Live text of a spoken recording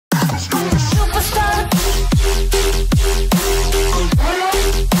Hey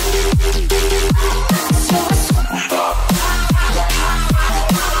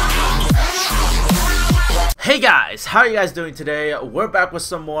guys, how are you guys doing today? We're back with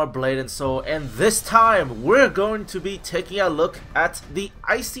some more Blade & Soul, and this time we're going to be taking a look at the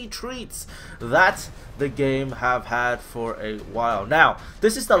icy treats that the game have had for a while. Now,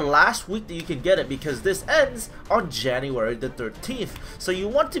 this is the last week that you can get it because this ends on January the 13th. So you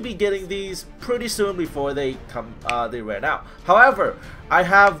want to be getting these pretty soon before they ran out. However, I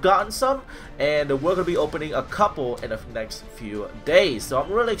have gotten some, and we're going to be opening a couple in the next few days. So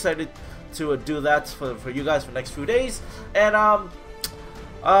I'm really excited to do that for you guys for the next few days, and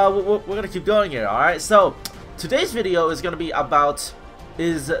we're gonna keep going here. Alright, so today's video is gonna be about,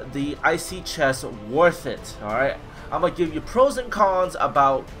 is the icy chest worth it? Alright, I'm gonna give you pros and cons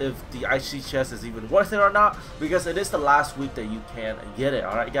about if the icy chest is even worth it or not, because it is the last week that you can get it.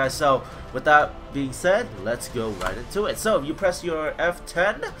 Alright guys, so with that being said, let's go right into it. So if you press your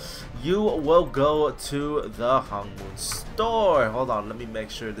F10, you will go to the Hongmoon store. Hold on, let me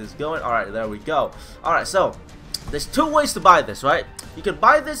make sure this is going. Alright, there we go. Alright, so there's two ways to buy this, right? You can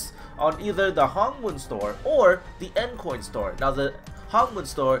buy this on either the Hongmoon store or the Ncoin store. Now the Hongmoon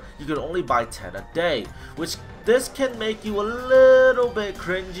store, you can only buy 10 a day, which this can make you a little bit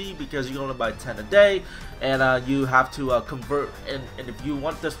cringy because you can only buy 10 a day, and you have to convert, and if you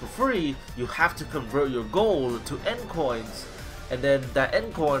want this for free, you have to convert your gold to Ncoins, and then that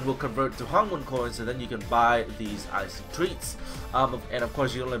Ncoin will convert to Hongmoon coins, and then you can buy these icy treats. And of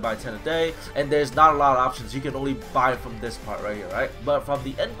course you only buy 10 a day, and there's not a lot of options. You can only buy from this part right here, right? But from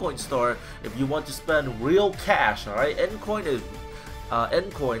the Ncoin store, if you want to spend real cash, alright, Ncoins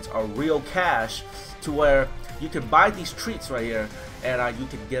are real cash, to where you can buy these treats right here, and you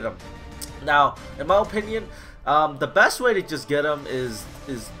can get them. Now, in my opinion, the best way to just get them is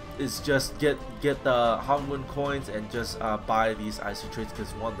just get the Hongmoon coins and just buy these icy treats,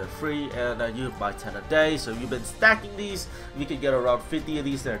 because one, they're free, and you buy 10 a day. So you've been stacking these, you can get around 50 of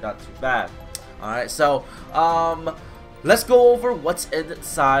these. They're not too bad. Alright, so let's go over what's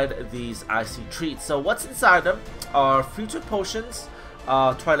inside these icy treats. So what's inside them are future potions,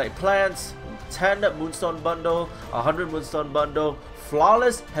 Twilight plants, 10 Moonstone bundle, 100 Moonstone bundle,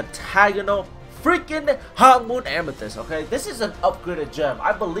 flawless heptagonal freaking Hongmoon amethyst. Okay, this is an upgraded gem.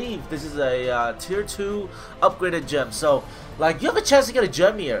 I believe this is a tier 2 upgraded gem. So like, you have a chance to get a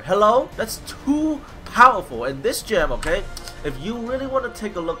gem here. Hello, that's too powerful. And this gem, okay, if you really want to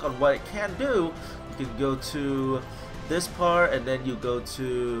take a look on what it can do, you can go to this part, and then you go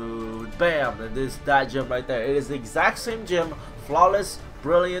to bam, and that gem right there. It is the exact same gem, flawless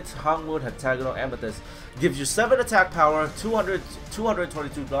brilliant Hongmoon heptagonal amethyst. Gives you 7 attack power,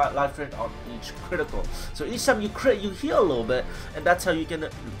 222 life rate on each critical. So each time you crit, you heal a little bit, and that's how you can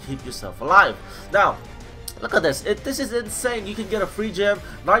keep yourself alive. Now, look at this. This is insane. You can get a free gem.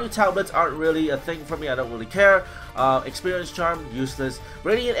 Value tablets aren't really a thing for me. I don't really care. Experience charm, useless.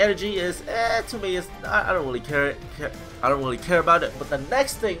 Radiant energy is, to me, I don't really care. I don't really care about it. But the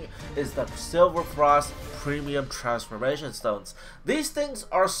next thing is the Silver Frost Premium Transformation Stones. These things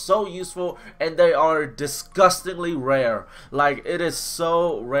are so useful, and they are disgustingly rare. Like, it is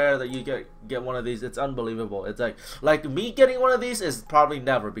so rare that you get one of these. It's unbelievable. It's like me getting one of these is probably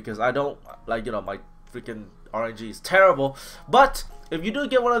never, because I don't, like, you know, my freaking RNG is terrible. But if you do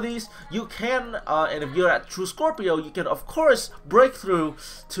get one of these, you can, and if you're at True Scorpio, you can of course break through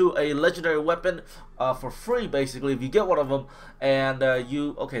to a legendary weapon for free, basically, if you get one of them. And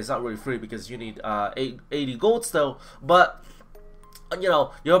okay, it's not really free because you need 80 gold still, but you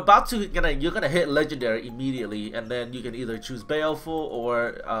know, you're gonna hit legendary immediately, and then you can either choose Baleful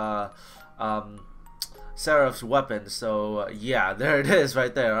or Seraph's weapon. So yeah, there it is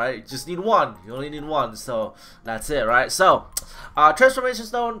right there, right? Just need one. You only need one, so that's it, right? So Transformation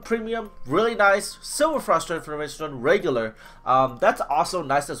Stone Premium, really nice. Silver Frost Transformation Stone regular, that's also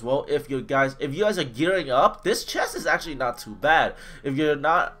nice as well. If you guys are gearing up, this chest is actually not too bad. If you're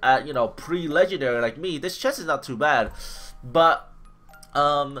not at, you know, pre-legendary like me, this chest is not too bad. But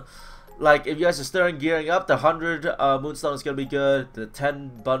like, if you guys are starting gearing up, the 100 Moonstone is gonna be good. The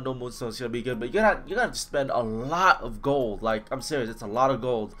 10 bundle Moonstone is gonna be good. But you gotta spend a lot of gold. Like, I'm serious, it's a lot of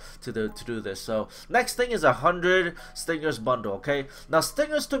gold to do this. So next thing is 100 Stingers bundle. Okay, now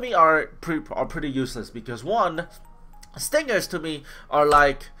Stingers to me are pretty useless, because one, Stingers to me are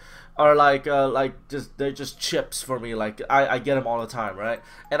like they're just chips for me. Like, I get them all the time, right?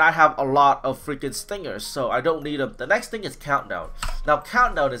 And I have a lot of freaking Stingers, so I don't need them. The next thing is Countdown. Now,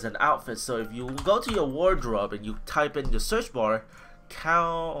 Countdown is an outfit, so if you go to your wardrobe and you type in the search bar,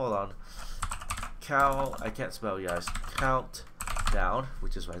 I can't spell, guys. down,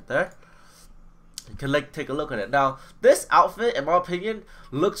 which is right there. You can like take a look at it. Now, this outfit, in my opinion,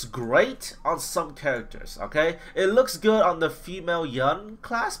 looks great on some characters. Okay, it looks good on the female Yun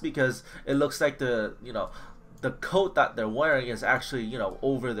class because it looks like the the coat that they're wearing is actually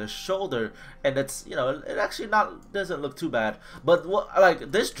over their shoulder, and it's it actually doesn't look too bad. But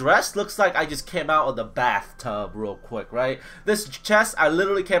like this dress looks like I just came out of the bathtub real quick, right? This chest, I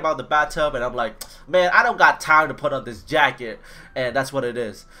literally came out of the bathtub, and I'm like, man, I don't got time to put on this jacket, and that's what it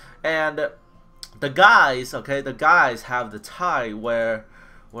is. And the guys, okay, the guys have the tie where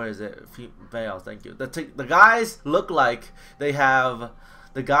is it? Veil, thank you. The guys look like they have.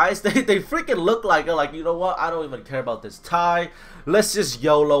 The guys, they freaking look like, you know what? I don't even care about this tie. Let's just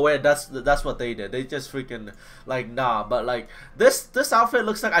YOLO it. That's what they did. They just freaking like nah. But like this outfit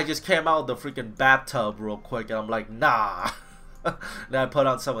looks like I just came out of the freaking bathtub real quick, and I'm like nah. Then I put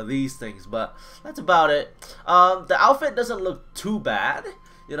on some of these things, but that's about it. The outfit doesn't look too bad.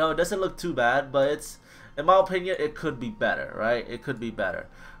 It doesn't look too bad, but it's, in my opinion, it could be better, right? It could be better.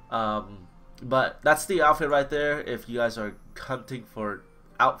 But that's the outfit right there. If you guys are hunting for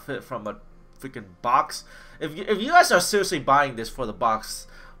outfit from a freaking box, if you guys are seriously buying this for the box,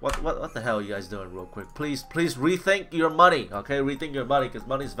 what the hell are you guys doing real quick? Please rethink your money, okay? Rethink your money, because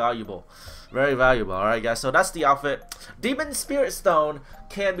money is valuable, very valuable. All right, guys, so that's the outfit. Demon Spirit Stone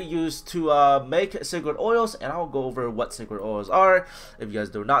can be used to make sacred oils, and I'll go over what sacred oils are if you guys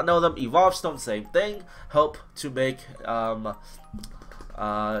do not know them. Evolve Stone, same thing, help to make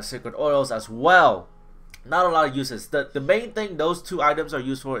sacred oils as well. Not a lot of uses. The main thing those two items are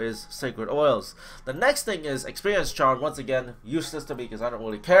used for is sacred oils. The next thing is experience charm. Once again, useless to me because I don't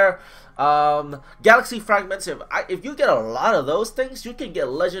really care. Galaxy fragments. If you get a lot of those things, you can get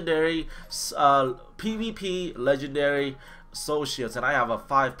legendary PvP legendary soul shields, and I have a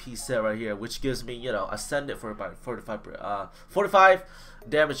 5-piece set right here, which gives me ascendant for about 45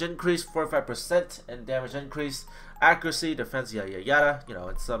 damage increase, 45% and damage increase, accuracy, defense, yada yada yada.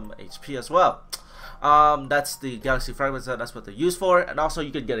 And some HP as well. That's the galaxy fragments, and that's what they're used for. And also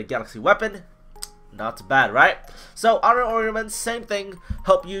you can get a galaxy weapon. Not bad, right? So honor ornaments, same thing,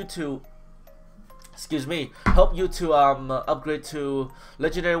 help you to upgrade to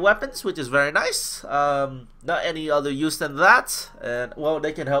legendary weapons, which is very nice. Not any other use than that. And well,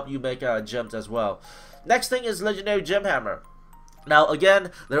 they can help you make gems as well. Next thing is legendary gem hammer. Now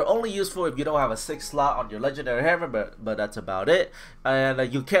again, they're only useful if you don't have a 6 slot on your legendary hammer, but that's about it.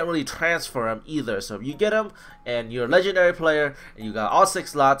 And you can't really transfer them either. So if you get them and you're a legendary player and you got all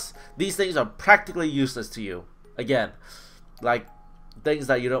 6 slots, these things are practically useless to you. Again, like things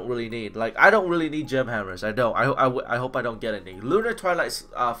that you don't really need. Like I don't really need gem hammers. I don't. I hope I don't get any. Lunar Twilight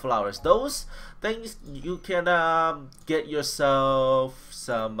flowers. Those things you can get yourself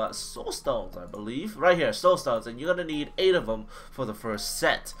some soul stones, I believe, right here, soul stones, and you're gonna need 8 of them for the first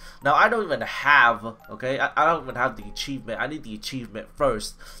set. Now I don't even have, okay, I don't even have the achievement. I need the achievement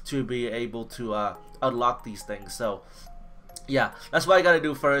first to be able to unlock these things. So yeah, that's what I gotta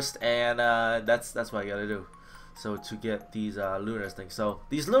do first, and that's what I gotta do. So to get these lunar things. So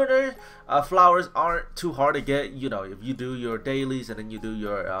these lunar flowers aren't too hard to get. If you do your dailies and then you do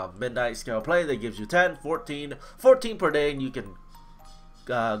your midnight scale play, that gives you 10, 14 per day, and you can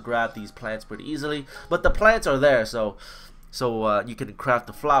grab these plants pretty easily. But the plants are there, so you can craft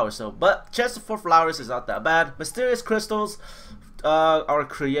the flowers. But chance for flowers is not that bad. Mysterious crystals are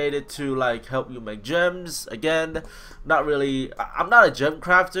created to like help you make gems. Again, not really, I'm not a gem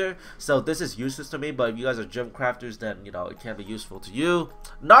crafter, so this is useless to me, but if you guys are gem crafters, then it can be useful to you.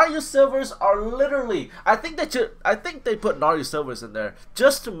 Naryu silvers are literally, I think they put Naryu silvers in there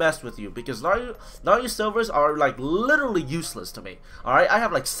just to mess with you, because Naryu silvers are like literally useless to me. Alright, I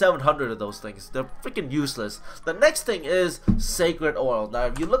have like 700 of those things. They're freaking useless. The next thing is sacred oil. Now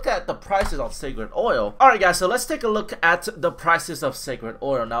if you look at the prices on sacred oil, alright guys, so let's take a look at the prices of sacred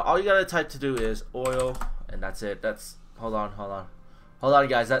oil. Now all you gotta type to do is oil, and that's it. Hold on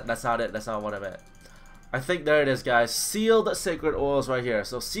guys, that's not it. That's not what I meant. I think there it is, guys. Sealed sacred oils right here.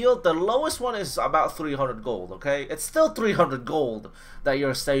 So sealed, the lowest one is about 300 gold, okay? It's still 300 gold that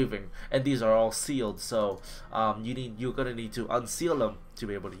you're saving, and these are all sealed, so you're gonna need to unseal them to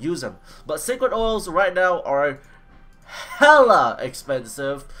be able to use them. But sacred oils right now are hella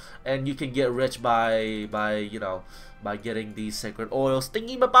expensive, and you can get rich by getting these sacred oils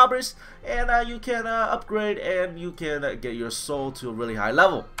thingy-mabobbers, and you can upgrade, and you can get your soul to a really high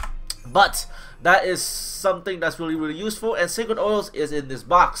level. But that is something that's really useful, and sacred oils is in this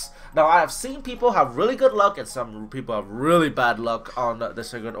box. Now I have seen people have really good luck, and some people have really bad luck on the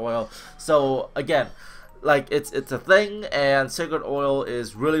sacred oil. So again, like it's a thing, and Sacred Oil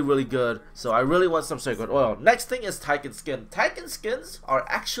is really good. So I really want some Sacred Oil. Next thing is Titan Skin. Titan Skins are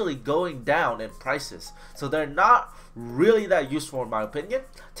actually going down in prices, so they're not really that useful in my opinion.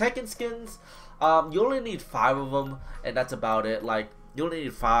 Titan Skins, you only need 5 of them, and that's about it. Like you only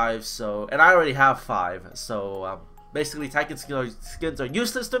need 5. So, and I already have 5. So basically, Titan skins are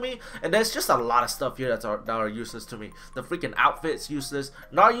useless to me, and there's just a lot of stuff here that are useless to me. The freaking outfit's useless.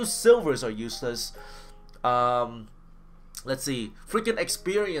 Naryu Silvers are useless. Let's see. Freaking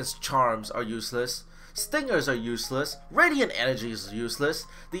experience charms are useless. Stingers are useless. Radiant energy is useless.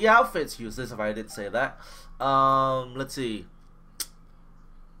 The outfit's useless if I didn't say that. Let's see.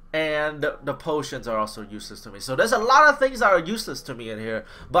 And the potions are also useless to me. So there's a lot of things that are useless to me in here,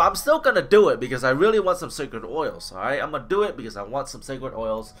 but I'm still gonna do it because I really want some Sacred Oils. Alright, I'm gonna do it because I want some Sacred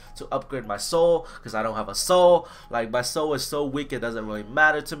Oils to upgrade my soul, because I don't have a soul. Like, my soul is so weak, it doesn't really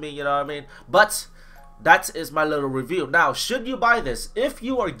matter to me, you know what I mean? But that is my little review. Now, should you buy this? If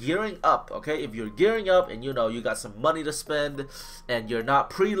you are gearing up, okay, if you're gearing up and you know you got some money to spend and you're not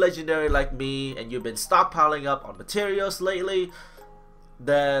pre-legendary like me and you've been stockpiling up on materials lately,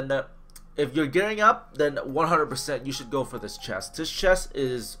 then if you're gearing up, then 100% you should go for this chest. This chest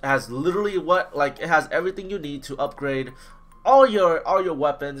has literally it has everything you need to upgrade all your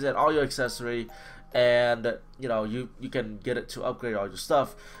weapons and all your accessory, and you know you can get it to upgrade all your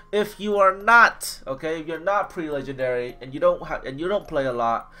stuff. If you are not, okay, if you're not pre-legendary and you don't play a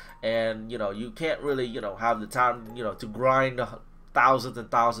lot, and you know you can't really have the time to grind thousands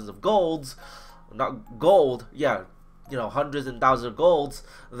and thousands of golds, not gold, yeah, hundreds and thousands of golds,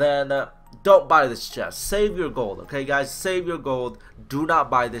 then don't buy this chest. Save your gold, okay guys, save your gold. Do not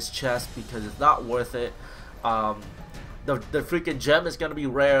buy this chest because it's not worth it. The freaking gem is gonna be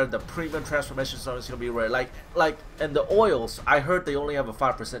rare. The premium transformation stone is gonna be rare. Like and the oils, I heard they only have a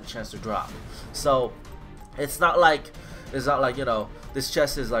 5% chance to drop. So it's not like this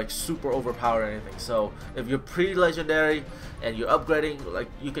chest is like super overpowered or anything. So if you're pre-legendary and you're upgrading, like,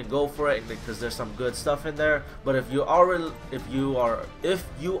 you can go for it because there's some good stuff in there. But if you are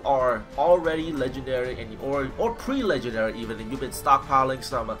already legendary and or pre-legendary even, and you've been stockpiling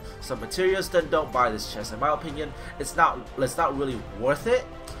some materials, then don't buy this chest. In my opinion, it's not really worth it.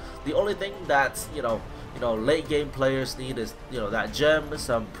 The only thing that's late game players need is that gem,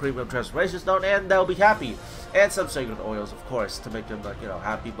 some premium transformation stone, and they'll be happy, and some Sacred Oils, of course, to make them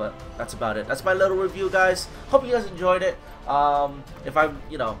happy. But that's about it. That's my little review, guys. Hope you guys enjoyed it. If I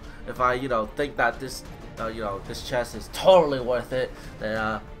think that this this chest is totally worth it,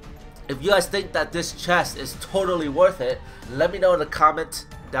 then if you guys think that this chest is totally worth it, let me know in the comment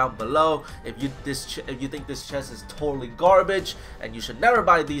down below. If you think this chest is totally garbage and you should never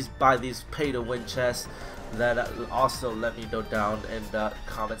buy these pay-to-win chests, then also let me know down in the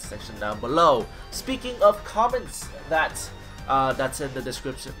comment section down below. Speaking of comments, that's in the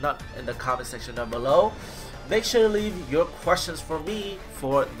description, not in the comment section down below. Make sure to leave your questions for me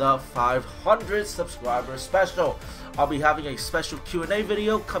for the 500 subscriber special. I'll be having a special Q&A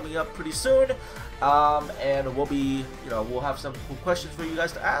video coming up pretty soon, and we'll have some cool questions for you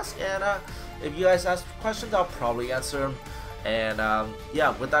guys to ask. And if you guys ask questions, I'll probably answer them. And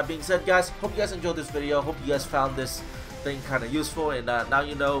yeah, with that being said, guys, hope you guys enjoyed this video. Hope you guys found this thing kind of useful, and now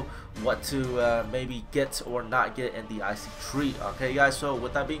you know what to maybe get or not get in the Icy Tree. Okay, guys. So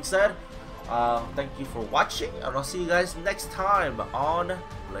with that being said, thank you for watching, and I'll see you guys next time on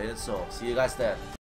Blade and Soul. See you guys then.